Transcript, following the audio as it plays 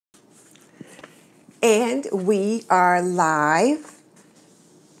And we are live.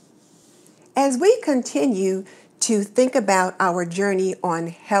 As we continue to think about our journey on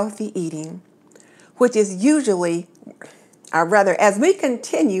healthy eating, which is usually, or rather, as we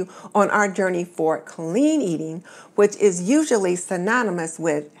continue on our journey for clean eating, which is usually synonymous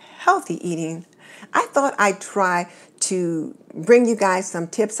with healthy eating, I thought I'd try to bring you guys some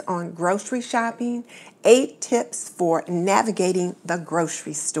tips on grocery shopping, 8 tips for navigating the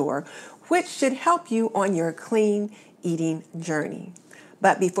grocery store, which should help you on your clean eating journey.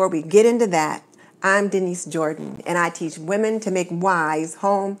 But before we get into that, I'm Denise Jordan, and I teach women to make wise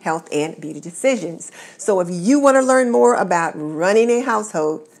home, health, and beauty decisions. So if you want to learn more about running a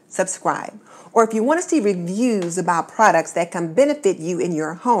household, subscribe. Or if you want to see reviews about products that can benefit you in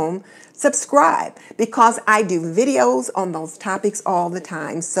your home, subscribe, because I do videos on those topics all the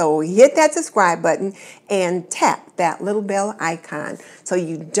time. So hit that subscribe button and tap that little bell icon so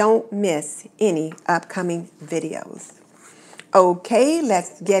you don't miss any upcoming videos. Okay,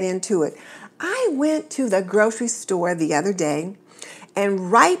 let's get into it. I went to the grocery store the other day,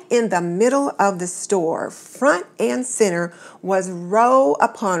 and right in the middle of the store, front and center, was row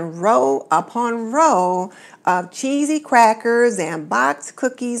upon row upon row of cheesy crackers and boxed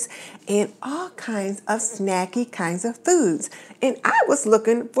cookies and all kinds of snacky kinds of foods. And I was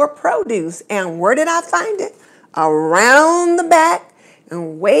looking for produce, and where did I find it? Around the back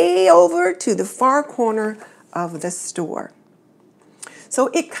and way over to the far corner of the store. So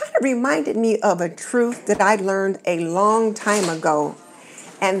it kind of reminded me of a truth that I learned a long time ago.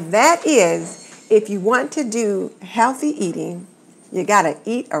 And that is, if you want to do healthy eating, you got to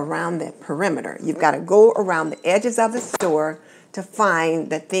eat around the perimeter. You've got to go around the edges of the store to find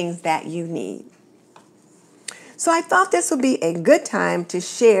the things that you need. So I thought this would be a good time to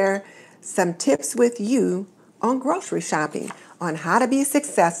share some tips with you on grocery shopping, on how to be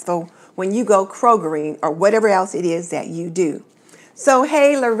successful when you go Krogering or whatever else it is that you do. So,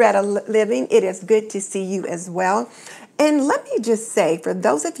 hey, Loretta Living, it is good to see you as well. And let me just say, for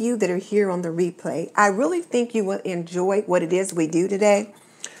those of you that are here on the replay, I really think you will enjoy what it is we do today.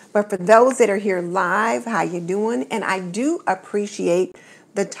 But for those that are here live, how you doing? And I do appreciate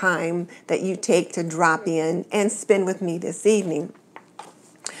the time that you take to drop in and spend with me this evening.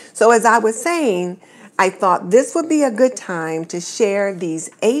 So as I was saying, I thought this would be a good time to share these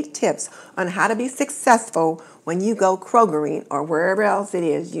 8 tips on how to be successful when you go Krogering or wherever else it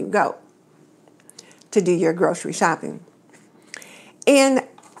is you go to do your grocery shopping. And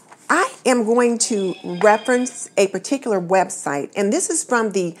I am going to reference a particular website, and this is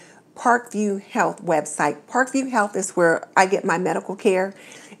from the Parkview Health website. Parkview Health is where I get my medical care.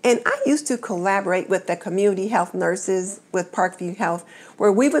 And I used to collaborate with the community health nurses with Parkview Health,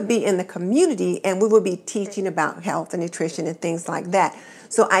 where we would be in the community and we would be teaching about health and nutrition and things like that.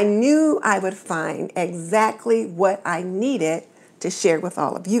 So I knew I would find exactly what I needed to share with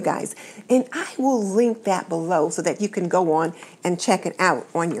all of you guys. And I will link that below so that you can go on and check it out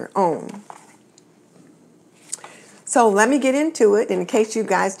on your own. So let me get into it. In case you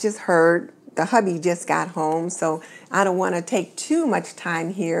guys just heard, the hubby just got home, so I don't want to take too much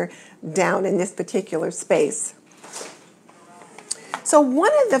time here down in this particular space. So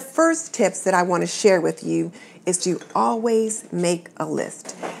one of the first tips that I want to share with you is to always make a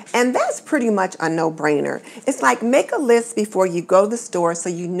list. And that's pretty much a no-brainer. It's like make a list before you go to the store so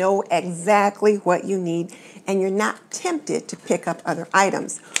you know exactly what you need and you're not tempted to pick up other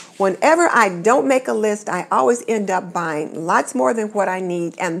items. Whenever I don't make a list, I always end up buying lots more than what I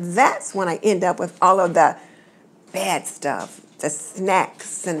need, and that's when I end up with all of the bad stuff, the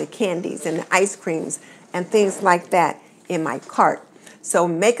snacks and the candies and the ice creams and things like that in my cart. So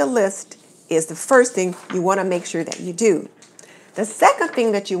make a list is the first thing you want to make sure that you do. The second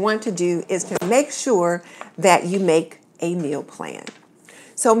thing that you want to do is to make sure that you make a meal plan.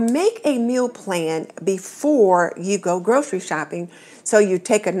 So make a meal plan before you go grocery shopping. So you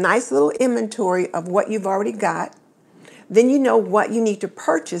take a nice little inventory of what you've already got. Then you know what you need to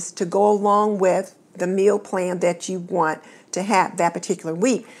purchase to go along with the meal plan that you want to have that particular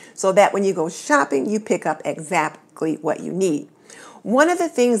week, so that when you go shopping, you pick up exactly what you need. One of the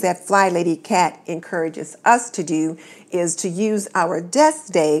things that Fly Lady Cat encourages us to do is to use our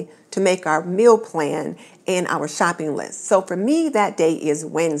desk day to make our meal plan and our shopping list. So for me, that day is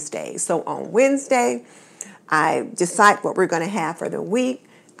Wednesday. So on Wednesday, I decide what we're going to have for the week.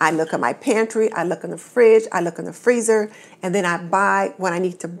 I look at my pantry, I look in the fridge, I look in the freezer, and then I buy what I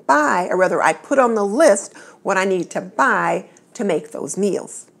need to buy, or rather I put on the list what I need to buy to make those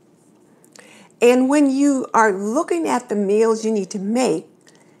meals. And when you are looking at the meals you need to make,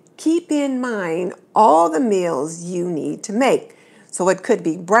 keep in mind all the meals you need to make. So it could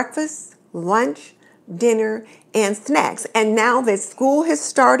be breakfast, lunch, dinner, and snacks. And now that school has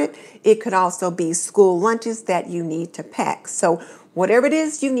started, it could also be school lunches that you need to pack. So whatever it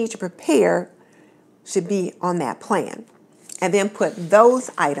is you need to prepare should be on that plan. And then put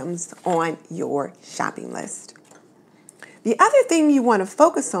those items on your shopping list. The other thing you want to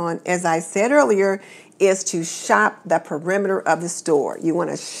focus on, as I said earlier, is to shop the perimeter of the store. You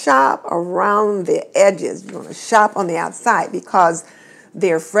want to shop around the edges. You want to shop on the outside because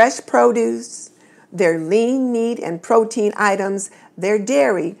they're fresh produce, they're lean meat and protein items, they're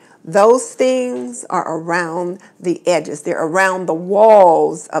dairy. Those things are around the edges. They're around the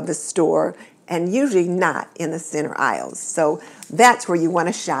walls of the store and usually not in the center aisles. So that's where you want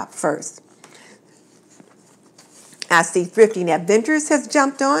to shop first. I see Thrifting Adventures has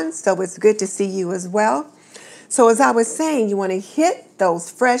jumped on, so it's good to see you as well. So as I was saying, you want to hit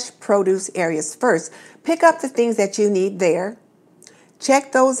those fresh produce areas first. Pick up the things that you need there.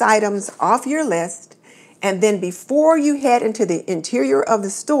 Check those items off your list. And then before you head into the interior of the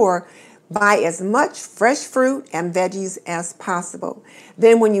store, buy as much fresh fruit and veggies as possible.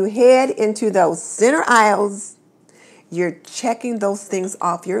 Then when you head into those center aisles, you're checking those things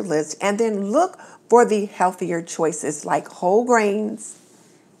off your list, and then look for the healthier choices like whole grains,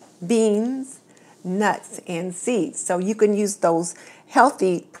 beans, nuts, and seeds. So you can use those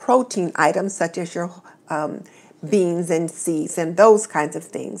healthy protein items such as your beans and seeds and those kinds of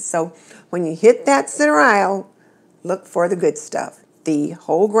things. So when you hit that center aisle, look for the good stuff, the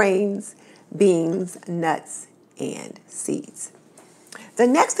whole grains, beans, nuts, and seeds. The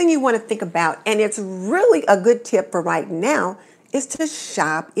next thing you want to think about, and it's really a good tip for right now, is to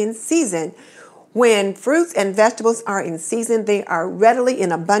shop in season. When fruits and vegetables are in season, they are readily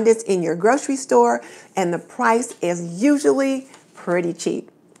in abundance in your grocery store, and the price is usually pretty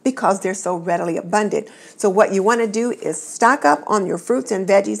cheap because they're so readily abundant. So what you want to do is stock up on your fruits and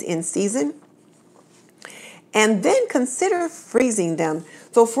veggies in season, and then consider freezing them.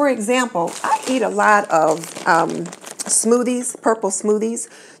 So for example, I eat a lot of smoothies, purple smoothies.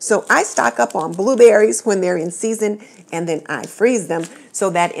 So I stock up on blueberries when they're in season, and then I freeze them so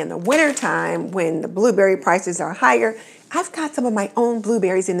that in the wintertime, when the blueberry prices are higher, I've got some of my own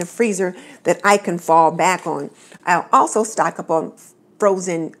blueberries in the freezer that I can fall back on. I'll also stock up on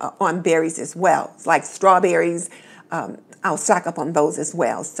frozen on berries as well, like strawberries. I'll stock up on those as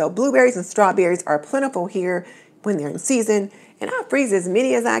well. So blueberries and strawberries are plentiful here when they're in season, and I'll freeze as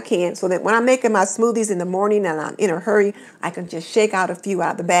many as I can so that when I'm making my smoothies in the morning and I'm in a hurry, I can just shake out a few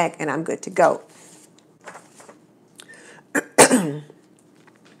out of the bag and I'm good to go.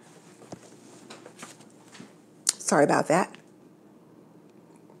 Sorry about that.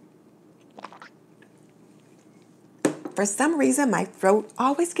 For some reason, my throat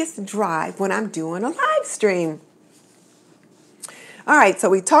always gets dry when I'm doing a live stream. All right, so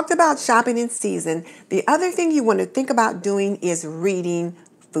we talked about shopping in season. The other thing you want to think about doing is reading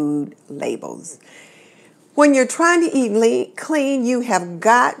food labels. When you're trying to eat clean, you have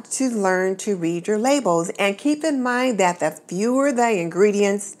got to learn to read your labels. And keep in mind that the fewer the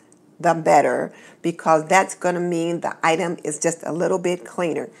ingredients, the better, because that's going to mean the item is just a little bit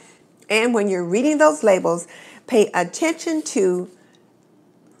cleaner. And when you're reading those labels, pay attention to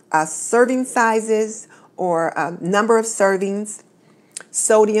serving sizes or number of servings,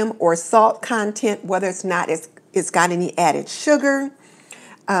 sodium or salt content, whether it's got any added sugar,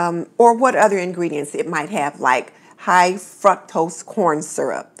 or what other ingredients it might have, like high fructose corn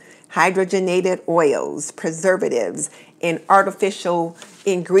syrup, hydrogenated oils, preservatives, and artificial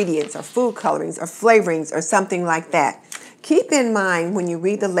ingredients or food colorings or flavorings or something like that. Keep in mind when you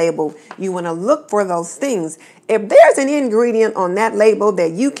read the label, you want to look for those things. If there's an ingredient on that label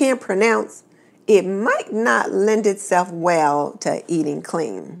that you can't pronounce, it might not lend itself well to eating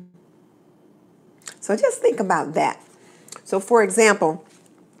clean. So just think about that. So for example,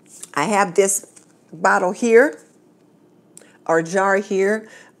 I have this bottle here or jar here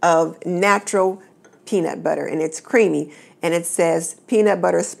of natural peanut butter, and it's creamy. And it says peanut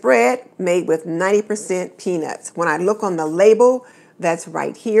butter spread made with 90% peanuts. When I look on the label, that's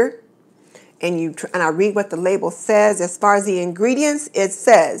right here. And I read what the label says. As far as the ingredients, it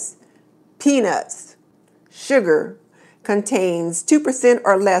says peanuts, sugar, contains 2%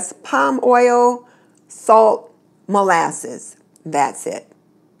 or less palm oil, salt, molasses. That's it.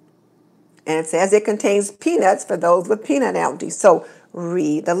 And it says it contains peanuts for those with peanut allergies. So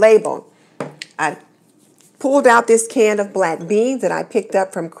read the label. I pulled out this can of black beans that I picked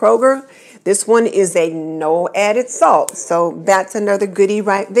up from Kroger. This one is a no added salt. So that's another goodie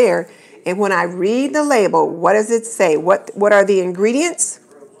right there. And when I read the label, what does it say? What are the ingredients?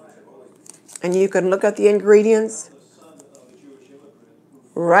 And you can look at the ingredients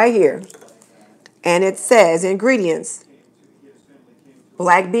right here. And it says ingredients: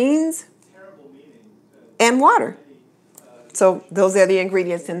 black beans and water. So those are the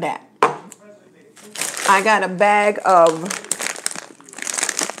ingredients in that. I got a bag of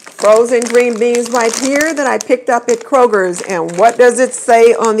frozen green beans right here that I picked up at Kroger's. And what does it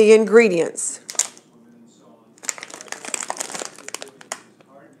say on the ingredients?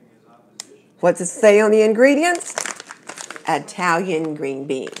 What's it say on the ingredients? Italian green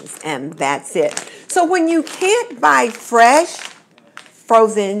beans, and that's it. So when you can't buy fresh,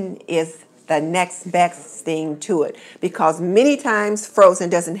 frozen is the next best thing to it, because many times frozen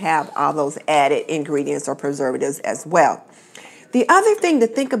doesn't have all those added ingredients or preservatives as well. The other thing to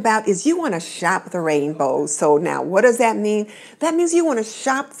think about is you want to shop the rainbow. So now what does that mean? That means you want to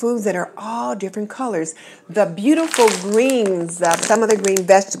shop foods that are all different colors. The beautiful greens, some of the green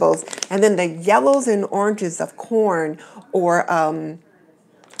vegetables, and then the yellows and oranges of corn, or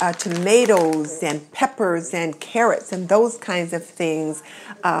tomatoes and peppers and carrots and those kinds of things.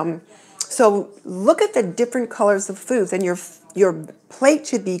 So look at the different colors of foods, and your plate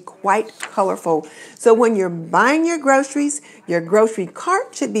should be quite colorful. So when you're buying your groceries, your grocery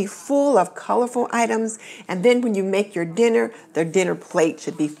cart should be full of colorful items. And then when you make your dinner, the dinner plate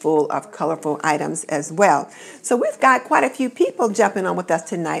should be full of colorful items as well. So we've got quite a few people jumping on with us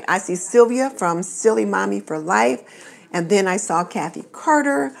tonight. I see Sylvia from Silly Mommy for Life. And then I saw Kathy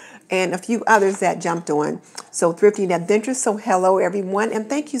Carter and a few others that jumped on. So Thrifty and Adventurous. So hello, everyone. And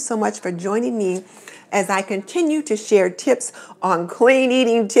thank you so much for joining me as I continue to share tips on Clean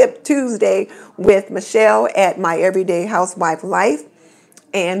Eating Tip Tuesday with Michelle at My Everyday Housewife Life,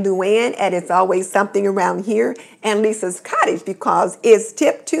 and LouAnn at It's Always Something Around Here, and Lisa's Cottage, because it's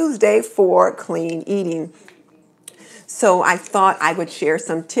Tip Tuesday for clean eating. So I thought I would share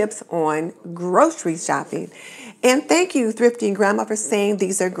some tips on grocery shopping. And thank you, Thrifty and Grandma, for saying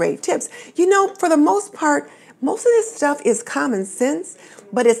these are great tips. You know, for the most part, most of this stuff is common sense,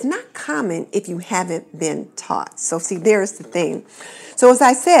 but it's not common if you haven't been taught. So see, there's the thing. So as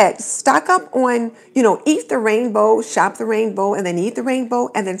I said, stock up on, eat the rainbow, shop the rainbow, and then eat the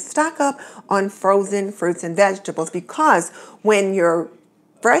rainbow, and then stock up on frozen fruits and vegetables, because when your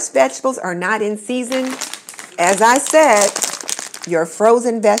fresh vegetables are not in season, as I said, your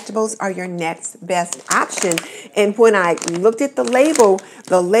frozen vegetables are your next best option. And when I looked at the label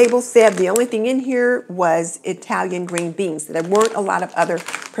said the only thing in here was Italian green beans. There weren't a lot of other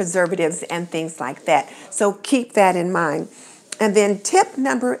preservatives and things like that. So keep that in mind. And then tip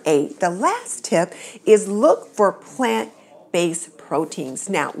number 8, the last tip, is look for plant-based proteins.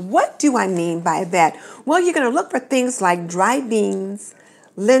 Now, what do I mean by that? Well, you're going to look for things like dried beans,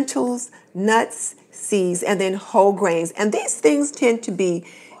 lentils, nuts, seeds, and then whole grains. And these things tend to be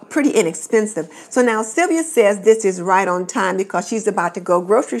pretty inexpensive. So now Sylvia says this is right on time because she's about to go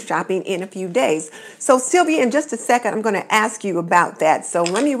grocery shopping in a few days. So Sylvia, in just a second, I'm going to ask you about that. So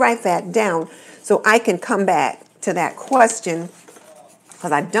let me write that down so I can come back to that question,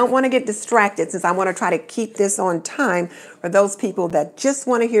 because I don't want to get distracted, since I want to try to keep this on time for those people that just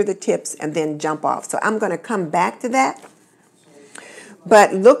want to hear the tips and then jump off. So I'm going to come back to that.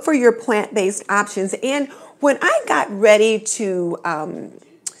 But look for your plant-based options. And when I got ready to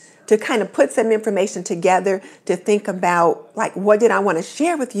kind of put some information together to think about, like, what did I want to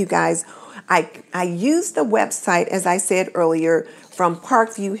share with you guys, I used the website, as I said earlier, from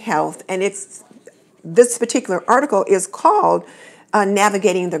Parkview Health. And this particular article is called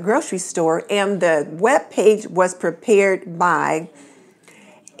Navigating the Grocery Store. And the web page was prepared by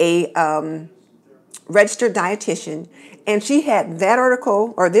a registered dietitian, and she had that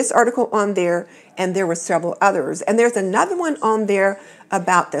article, or this article, on there, and there were several others. And there's another one on there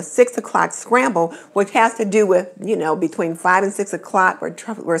about the 6 o'clock scramble, which has to do with, between 5 and 6 o'clock,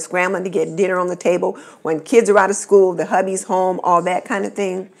 we're scrambling to get dinner on the table when kids are out of school, the hubby's home, all that kind of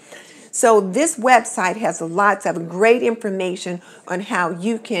thing. So this website has lots of great information on how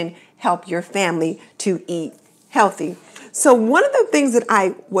you can help your family to eat healthy. So one of the things that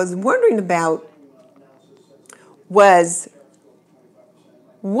I was wondering about was,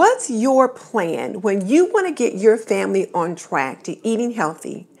 what's your plan when you want to get your family on track to eating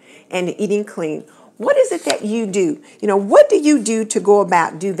healthy and to eating clean? What is it that you do? What do you do to go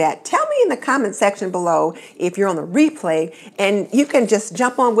about do that? Tell me in the comment section below if you're on the replay, and you can just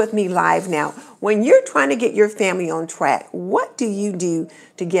jump on with me live now. When you're trying to get your family on track, what do you do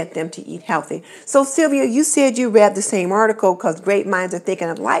to get them to eat healthy? So Sylvia, you said you read the same article because great minds are thinking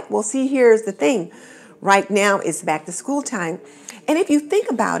alike. Well, see, here's the thing. Right now it's back to school time. And if you think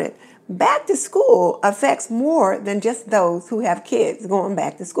about it, back to school affects more than just those who have kids going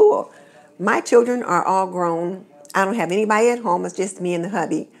back to school. My children are all grown. I don't have anybody at home. It's just me and the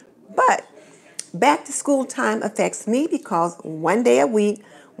hubby. But Back to school time affects me because one day a week,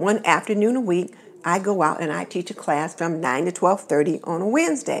 one afternoon a week, I go out and I teach a class from 9 to 12:30 on a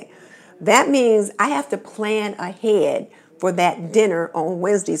Wednesday. That means I have to plan ahead for that dinner on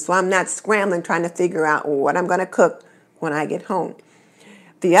Wednesday, so I'm not scrambling trying to figure out what I'm going to cook when I get home.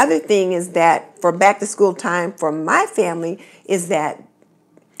 The other thing is that for back to school time for my family is that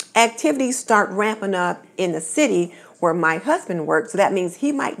activities start ramping up in the city where my husband works. So that means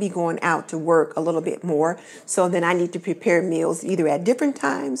he might be going out to work a little bit more. So then I need to prepare meals either at different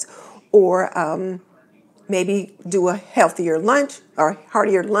times or maybe do a healthier lunch or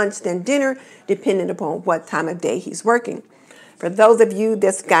heartier lunch than dinner, depending upon what time of day he's working. For those of you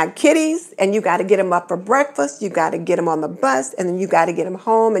that's got kiddies and you got to get them up for breakfast, you got to get them on the bus, and then you got to get them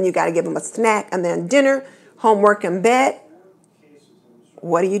home, and you got to give them a snack, and then dinner, homework, and bed.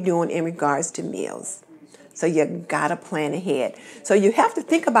 What are you doing in regards to meals? So you got to plan ahead. So you have to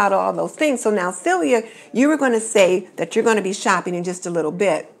think about all those things. So now, Sylvia, you were going to say that you're going to be shopping in just a little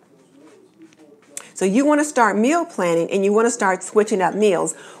bit. So you want to start meal planning and you want to start switching up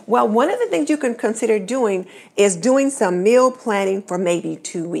meals. Well, one of the things you can consider doing is doing some meal planning for maybe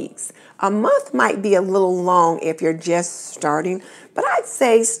 2 weeks. A month might be a little long if you're just starting, but I'd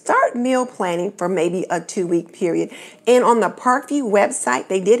say start meal planning for maybe a 2-week period. And on the Parkview website,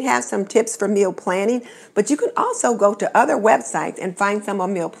 they did have some tips for meal planning, but you can also go to other websites and find some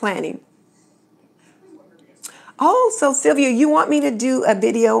on meal planning. Oh, so Sylvia, you want me to do a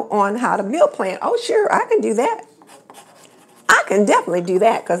video on how to meal plan? Oh, sure, I can do that. I can definitely do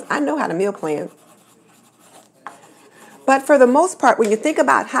that because I know how to meal plan. But for the most part, when you think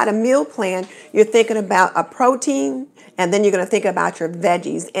about how to meal plan, you're thinking about a protein, and then you're going to think about your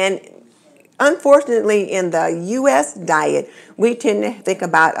veggies. And unfortunately, in the U.S. diet, we tend to think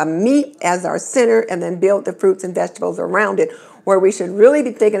about a meat as our center and then build the fruits and vegetables around it, where we should really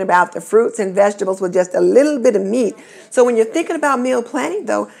be thinking about the fruits and vegetables with just a little bit of meat. So when you're thinking about meal planning,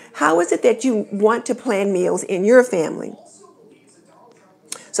 though, how is it that you want to plan meals in your family?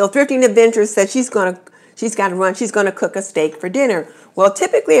 So Thrifting Adventures says she's going to cook a steak for dinner. Well,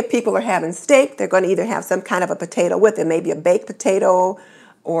 typically if people are having steak, they're going to either have some kind of a potato with it, maybe a baked potato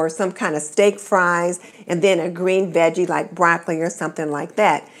or some kind of steak fries, and then a green veggie like broccoli or something like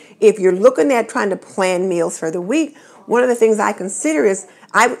that. If you're looking at trying to plan meals for the week, one of the things I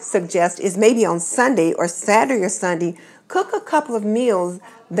would suggest is maybe on Sunday or Saturday or Sunday, cook a couple of meals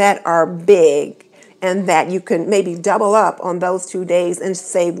that are big and that you can maybe double up on those 2 days and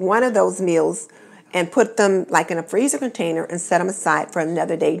save one of those meals and put them like in a freezer container and set them aside for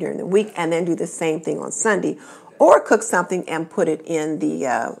another day during the week, and then do the same thing on Sunday. Or cook something and put it in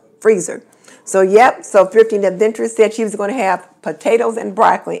the freezer. So Thrifting Adventurous said she was going to have potatoes and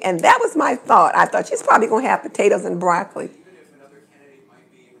broccoli. And that was my thought. I thought she's probably going to have potatoes and broccoli.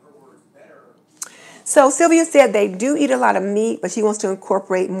 So Sylvia said they do eat a lot of meat, but she wants to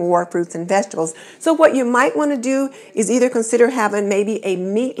incorporate more fruits and vegetables. So what you might want to do is either consider having maybe a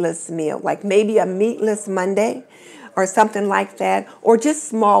meatless meal, like maybe a meatless Monday or something like that, or just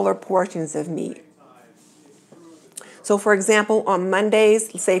smaller portions of meat. So, for example, on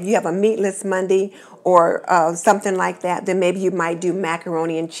Mondays, say if you have a meatless Monday or something like that, then maybe you might do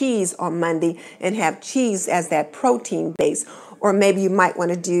macaroni and cheese on Monday and have cheese as that protein base. Or maybe you might want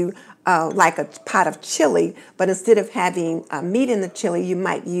to do like a pot of chili, but instead of having meat in the chili, you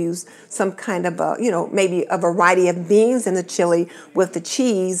might use some kind of maybe a variety of beans in the chili with the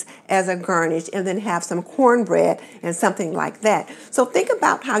cheese as a garnish, and then have some cornbread and something like that. So think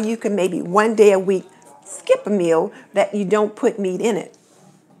about how you can maybe one day a week skip a meal that you don't put meat in it.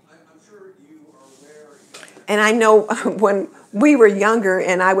 And I know when we were younger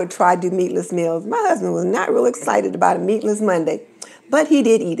and I would try to do meatless meals, my husband was not real excited about a meatless Monday, but he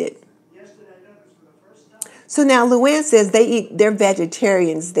did eat it. So now LouAnn says they're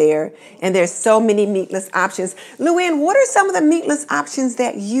vegetarians there, and there's so many meatless options. LouAnn, what are some of the meatless options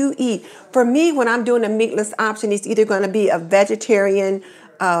that you eat? For me, when I'm doing a meatless option, it's either going to be a vegetarian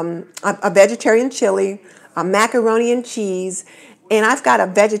chili, a macaroni and cheese, and I've got a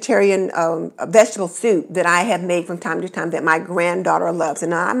vegetarian vegetable soup that I have made from time to time that my granddaughter loves.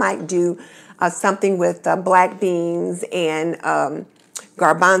 And I might do something with black beans and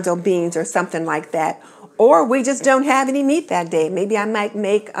garbanzo beans or something like that. Or we just don't have any meat that day. Maybe I might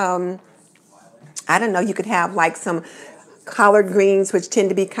make, I don't know, you could have like some collard greens, which tend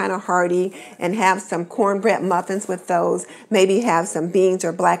to be kind of hearty, and have some cornbread muffins with those. Maybe have some beans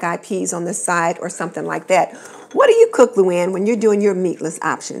or black-eyed peas on the side or something like that. What do you cook, LouAnn, when you're doing your meatless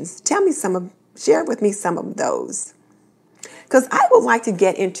options? Share with me some of those. Because I would like to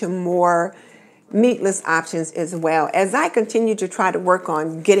get into more meatless options as well. As I continue to try to work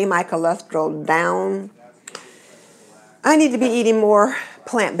on getting my cholesterol down, I need to be eating more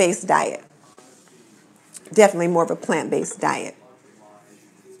plant-based diet. Definitely more of a plant-based diet.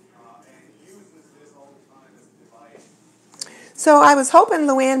 So I was hoping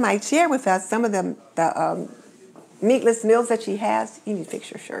LouAnn might share with us some of the meatless meals that she has. You need to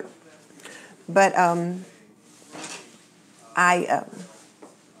fix your shirt. But I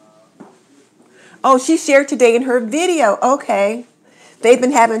oh, she shared today in her video. Okay. They've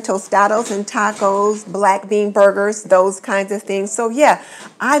been having tostados and tacos, black bean burgers, those kinds of things. So yeah,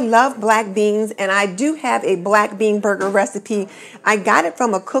 I love black beans, and I do have a black bean burger recipe. I got it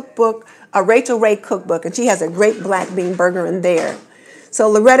from a cookbook, a Rachel Ray cookbook, and she has a great black bean burger in there. So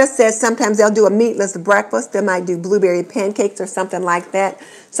Loretta says sometimes they'll do a meatless breakfast. They might do blueberry pancakes or something like that.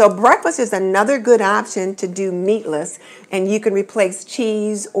 So breakfast is another good option to do meatless, and you can replace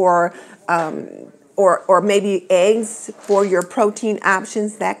cheese or maybe eggs for your protein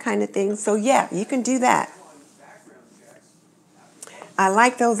options, that kind of thing. So yeah, you can do that. I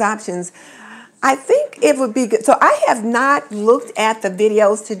like those options. I think it would be good. So I have not looked at the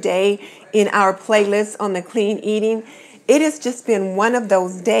videos today in our playlist on the clean eating. It has just been one of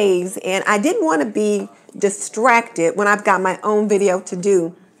those days, and I didn't want to be distracted when I've got my own video to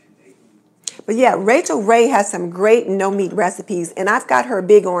do. But yeah, Rachel Ray has some great no-meat recipes, and I've got her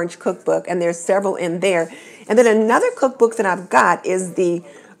Big Orange cookbook, and there's several in there. And then another cookbook that I've got is the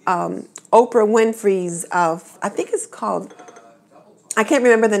Oprah Winfrey's I think it's called, I can't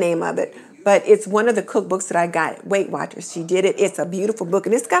remember the name of it, but it's one of the cookbooks that I got at Weight Watchers. She did it. It's a beautiful book,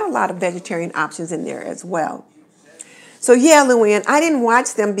 and it's got a lot of vegetarian options in there as well. So yeah, LouAnn, I didn't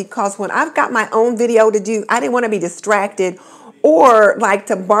watch them because when I've got my own video to do, I didn't want to be distracted or like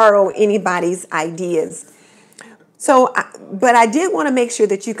to borrow anybody's ideas. So, but I did want to make sure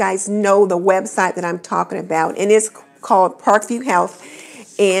that you guys know the website that I'm talking about, and it's called Parkview Health.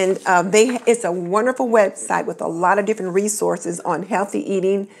 And it's a wonderful website with a lot of different resources on healthy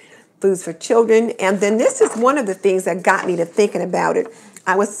eating, foods for children. And then this is one of the things that got me to thinking about it.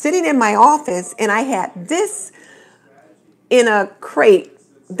 I was sitting in my office, and I had this in a crate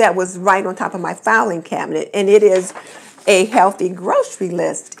that was right on top of my filing cabinet, and it is a healthy grocery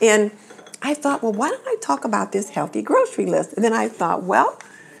list. And I thought, well, why don't I talk about this healthy grocery list? And then I thought, well,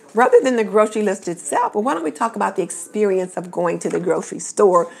 rather than the grocery list itself, well, why don't we talk about the experience of going to the grocery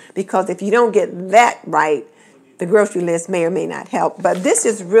store? Because if you don't get that right, the grocery list may or may not help. But this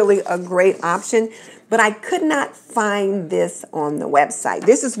is really a great option. But I could not find this on the website.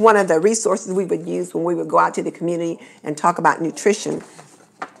 This is one of the resources we would use when we would go out to the community and talk about nutrition.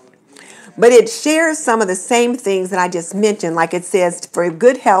 But it shares some of the same things that I just mentioned. Like it says, for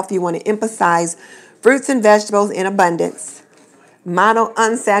good health, you want to emphasize fruits and vegetables in abundance,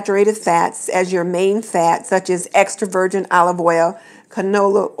 monounsaturated fats as your main fat, such as extra virgin olive oil,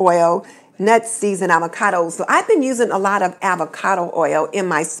 canola oil, nuts, seeds, and avocados. So I've been using a lot of avocado oil in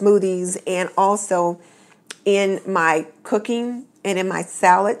my smoothies and also in my cooking and in my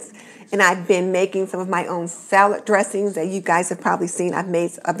salads. And I've been making some of my own salad dressings that you guys have probably seen. I've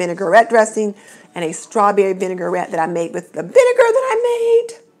made a vinaigrette dressing and a strawberry vinaigrette that I made with the vinegar that I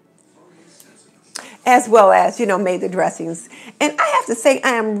made, as well as, made the dressings. And I have to say,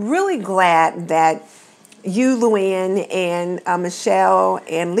 I am really glad that you, LouAnn, and Michelle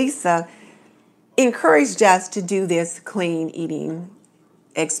and Lisa encouraged us to do this clean eating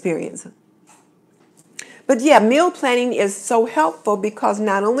experience. But yeah, meal planning is so helpful because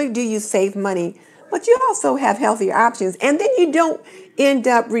not only do you save money, but you also have healthier options. And then you don't end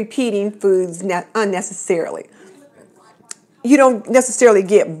up repeating foods unnecessarily. You don't necessarily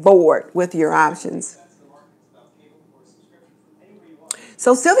get bored with your options.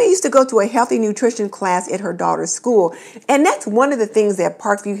 So Sylvia used to go to a healthy nutrition class at her daughter's school. And that's one of the things that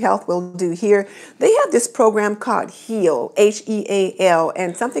Parkview Health will do here. They have this program called HEAL, HEAL,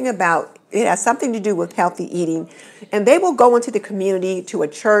 and it has something to do with healthy eating. And they will go into the community, to a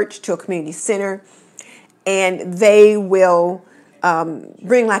church, to a community center, and they will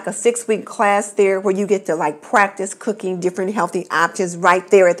bring like a 6-week class there where you get to like practice cooking different healthy options right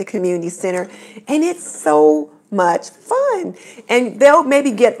there at the community center. And it's so much fun. And they'll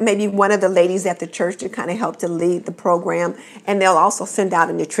get one of the ladies at the church to kind of help to lead the program. And they'll also send out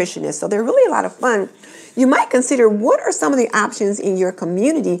a nutritionist. So they're really a lot of fun. You might consider what are some of the options in your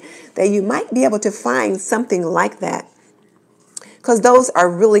community that you might be able to find something like that. Because those are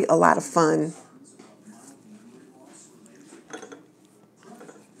really a lot of fun.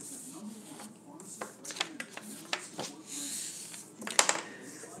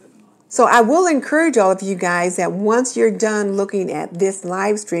 So So I will encourage all of you guys that once you're done looking at this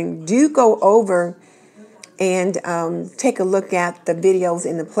live stream, do go over and take a look at the videos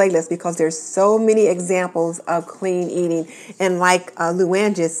in the playlist, because there's so many examples of clean eating. And like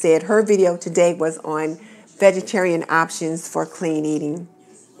LouAnn just said, her video today was on vegetarian options for clean eating.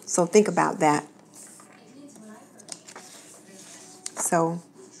 So think about that. So,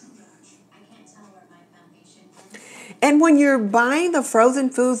 and when you're buying the frozen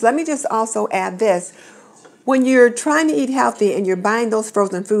foods, let me just also add this. When you're trying to eat healthy and you're buying those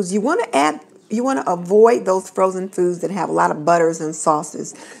frozen foods, you want to avoid those frozen foods that have a lot of butters and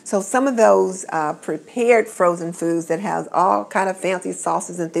sauces. So some of those prepared frozen foods that have all kind of fancy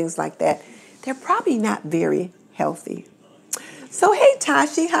sauces and things like that, they're probably not very healthy. So hey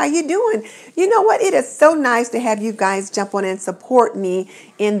Tashi, how you doing? You know what? It is so nice to have you guys jump on and support me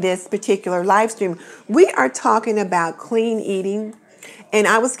in this particular live stream. We are talking about clean eating, and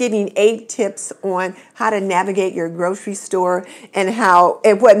I was giving 8 tips on how to navigate your grocery store, and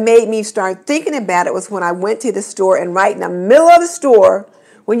what made me start thinking about it was when I went to the store, and right in the middle of the store,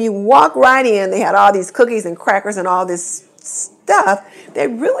 when you walk right in, they had all these cookies and crackers and all this stuff that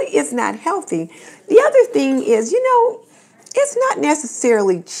really is not healthy. The other thing is, it's not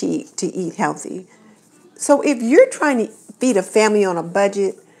necessarily cheap to eat healthy. So if you're trying to feed a family on a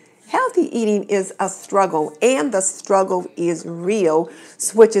budget, healthy eating is a struggle, and the struggle is real,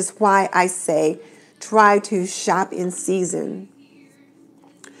 which is why I say try to shop in season.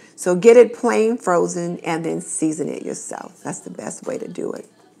 So get it plain frozen and then season it yourself. That's the best way to do it.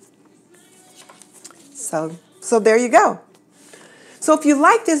 So there you go. So if you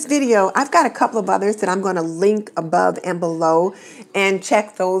like this video, I've got a couple of others that I'm going to link above and below, and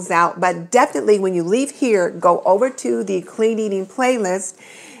check those out. But definitely when you leave here, go over to the Clean Eating playlist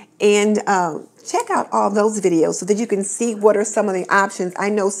and check out all those videos so that you can see what are some of the options.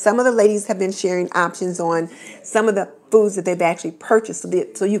 I know some of the ladies have been sharing options on some of the foods that they've actually purchased,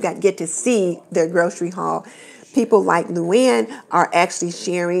 so you get to see their grocery haul. People like LouAnn are actually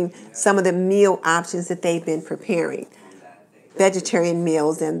sharing some of the meal options that they've been preparing, vegetarian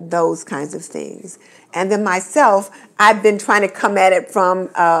meals and those kinds of things. And then myself, I've been trying to come at it from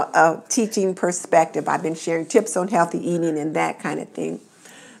a teaching perspective. I've been sharing tips on healthy eating and that kind of thing.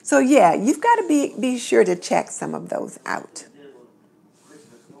 So yeah, you've got to be sure to check some of those out.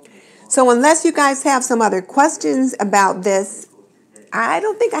 So unless you guys have some other questions about this, I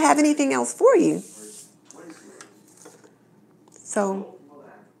don't think I have anything else for you. So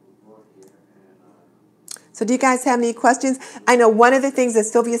do you guys have any questions? I know one of the things that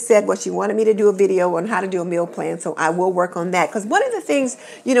Sylvia said was she wanted me to do a video on how to do a meal plan, so I will work on that. Because one of the things,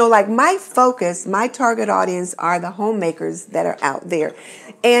 like my focus, my target audience are the homemakers that are out there.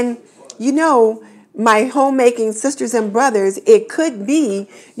 And, my homemaking sisters and brothers, it could be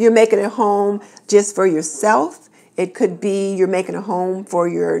you're making a home just for yourself. It could be you're making a home for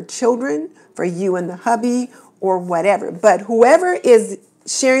your children, for you and the hubby, or whatever. But whoever is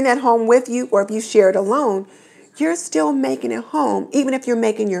sharing that home with you, or if you share it alone, you're still making a home, even if you're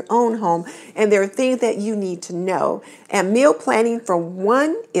making your own home. And there are things that you need to know. And meal planning for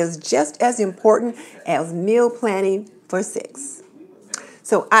one is just as important as meal planning for 6.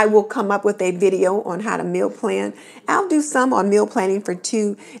 So I will come up with a video on how to meal plan. I'll do some on meal planning for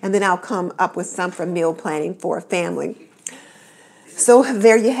 2, and then I'll come up with some for meal planning for a family. So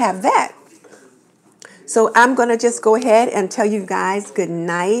there you have that. So I'm going to just go ahead and tell you guys good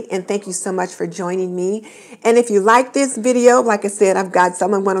night, and thank you so much for joining me. And if you like this video, like I said, I've got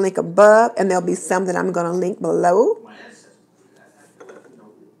some I'm going to link above, and there'll be some that I'm going to link below.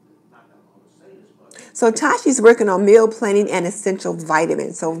 So Tashi's working on meal planning and essential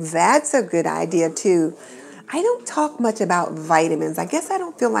vitamins. So that's a good idea too. I don't talk much about vitamins. I guess I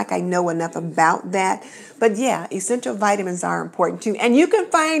don't feel like I know enough about that. But yeah, essential vitamins are important too. And you can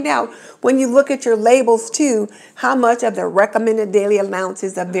find out when you look at your labels too, how much of the recommended daily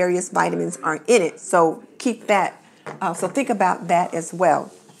allowances of various vitamins are in it. So keep that. So think about that as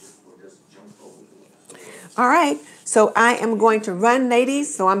well. All right. So I am going to run,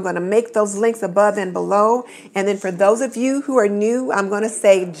 ladies. So I'm going to make those links above and below. And then for those of you who are new, I'm going to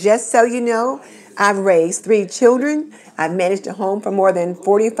say, just so you know, I've raised 3 children. I've managed a home for more than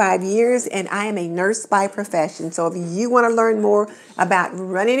 45 years, and I am a nurse by profession. So if you want to learn more about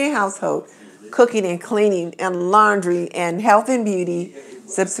running a household, cooking and cleaning and laundry and health and beauty,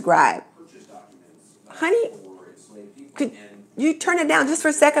 subscribe. Honey, could you turn it down just for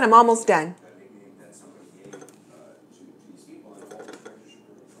a second? I'm almost done.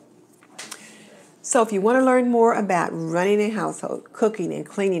 So if you want to learn more about running a household, cooking and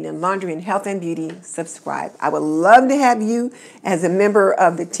cleaning and laundry and health and beauty, subscribe. I would love to have you as a member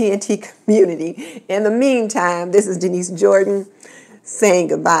of the TNT community. In the meantime, this is Denise Jordan saying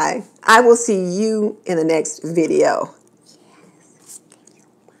goodbye. I will see you in the next video.